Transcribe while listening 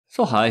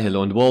So hi,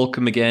 hello and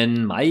welcome again.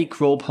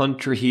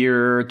 Microbehunter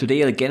here.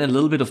 Today again a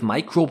little bit of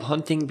microbe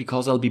hunting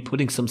because I'll be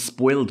putting some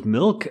spoiled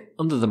milk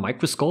under the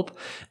microscope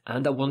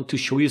and I want to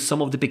show you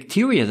some of the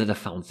bacteria that I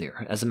found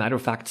there. As a matter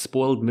of fact,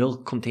 spoiled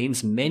milk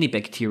contains many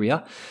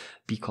bacteria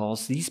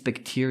because these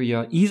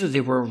bacteria, either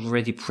they were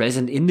already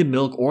present in the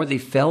milk or they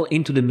fell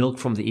into the milk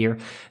from the air.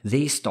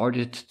 They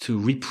started to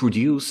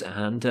reproduce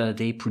and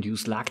they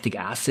produce lactic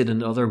acid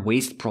and other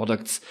waste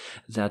products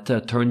that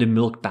turn the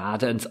milk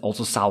bad and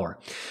also sour.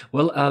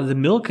 Well, the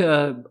milk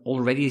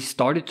already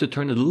started to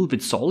turn a little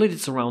bit solid.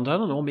 It's around, I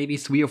don't know, maybe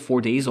 3 or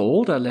 4 days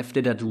old. I left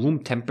it at room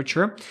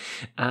temperature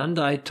and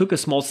I took a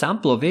small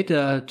sample of it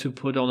to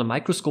put on a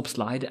microscope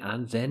slide,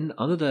 and then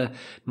under the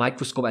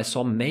microscope I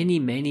saw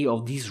many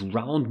of these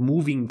round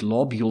moving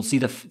globules.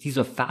 These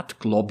are fat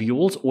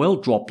globules, oil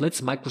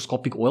droplets,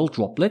 microscopic oil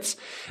droplets,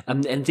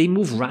 and they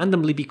move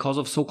randomly because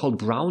of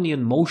so-called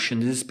Brownian motion.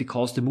 This is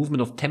because the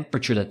movement of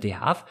temperature that they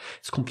have.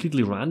 It's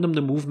completely random,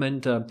 the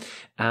movement,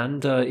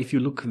 and if you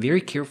look very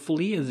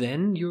carefully,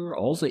 then you're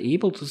also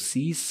able to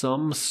see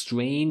some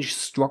strange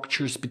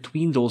structures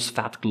between those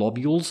fat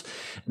globules.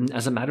 And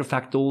as a matter of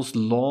fact, those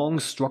long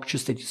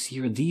structures that you see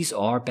here, these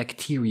are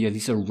bacteria.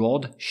 These are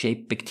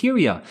rod-shaped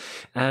bacteria,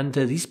 and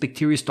these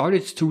bacteria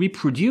started to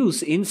reproduce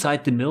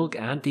inside the milk,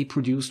 and they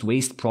produced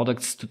waste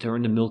products to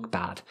turn the milk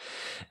bad.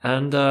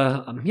 And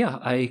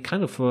I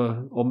kind of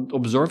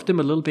observed them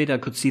a little bit. I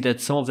could see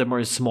that some of them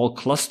are small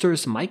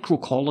clusters,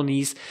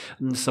 microcolonies,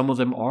 and some of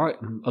them are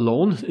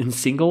alone in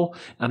single,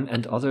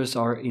 and others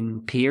are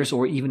in pairs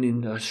or even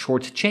in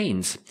short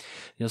chains.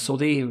 Yeah, so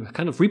they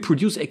kind of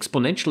reproduce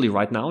exponentially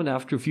right now, and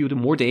after a few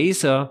more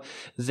days,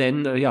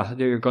 then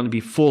they're going to be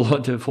full.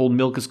 The whole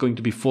milk is going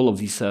to be full of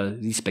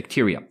these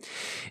bacteria.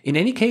 In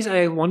any case,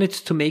 I wanted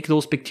to make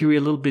those bacteria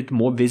a little bit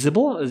more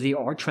visible. They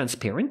are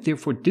transparent,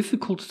 therefore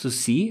difficult to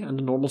see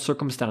under normal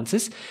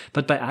circumstances.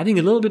 But by adding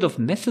a little bit of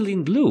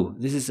methylene blue,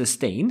 this is a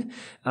stain,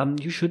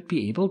 you should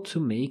be able to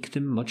make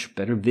them much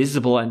better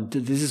visible. And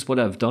this is what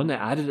I've done.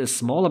 I added a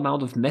small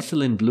amount of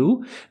methylene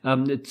blue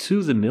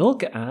to the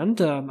milk,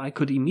 and I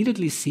could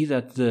immediately see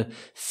that the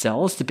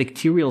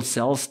bacterial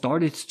cells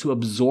started to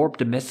absorb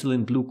the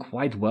methylene blue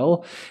quite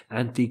well,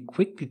 and they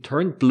quickly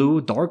turned blue,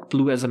 dark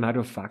blue as a matter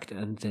of fact,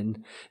 and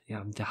then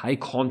the high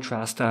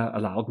contrast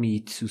allowed me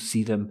to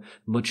see them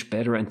much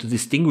better and to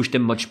distinguish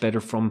them much better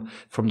from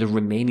the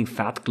remaining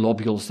fat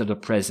globules that are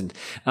present.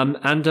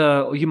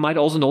 You might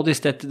also notice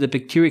that the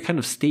bacteria kind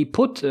of stay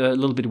put a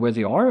little bit where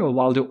they are,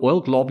 while the oil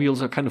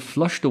globules are kind of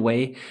flushed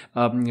away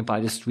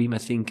by the stream. I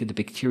think the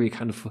bacteria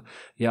kind of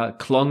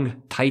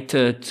clung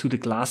tighter to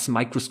the glass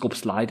microscope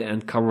slide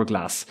and cover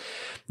glass.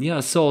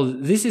 So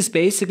this is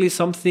basically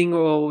something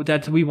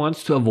that we want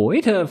to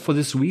avoid. For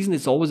this reason,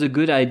 it's always a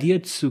good idea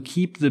to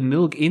keep the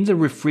milk in the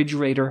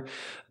refrigerator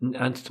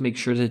and to make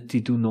sure that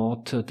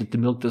that the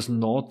milk does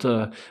not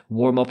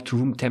warm up to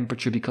room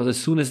temperature, because as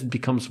soon as it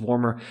becomes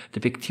warmer,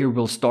 the bacteria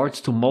will start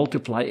to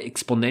multiply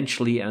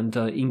exponentially and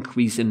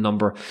increase in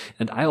number.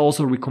 And I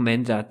also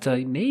recommend that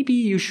maybe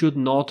you should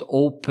not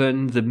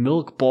open the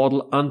milk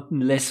bottle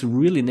unless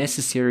really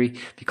necessary,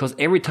 because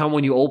every time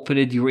when you open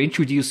it, you're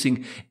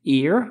introducing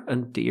air,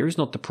 and the air is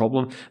not the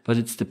problem, but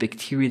it's the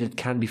bacteria that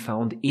can be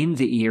found in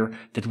the air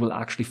that will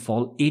actually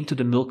fall into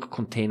the milk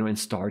container and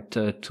start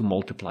to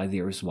multiply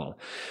there as well.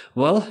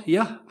 Well,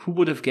 who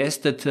would have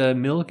guessed that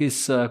milk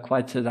is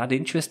quite that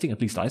interesting?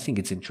 At least I think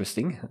it's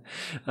interesting.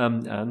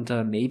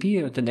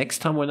 Maybe the next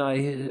time when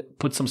I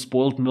put some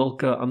spoiled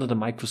milk under the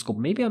microscope,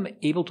 maybe I'm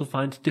able to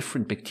find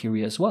different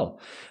bacteria as well,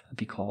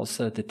 because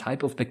the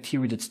type of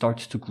bacteria that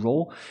starts to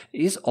grow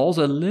is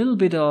also a little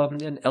bit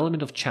an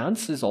element of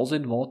chance is also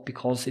involved,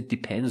 because it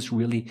depends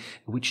really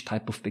which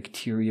type of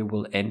bacteria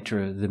will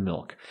enter the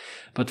milk.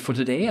 But for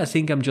today, I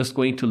think I'm just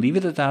going to leave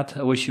it at that.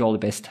 I wish you all the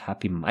best.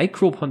 Happy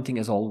microbe hunting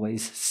as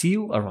always. See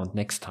you around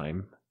next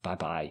time. Bye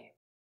bye.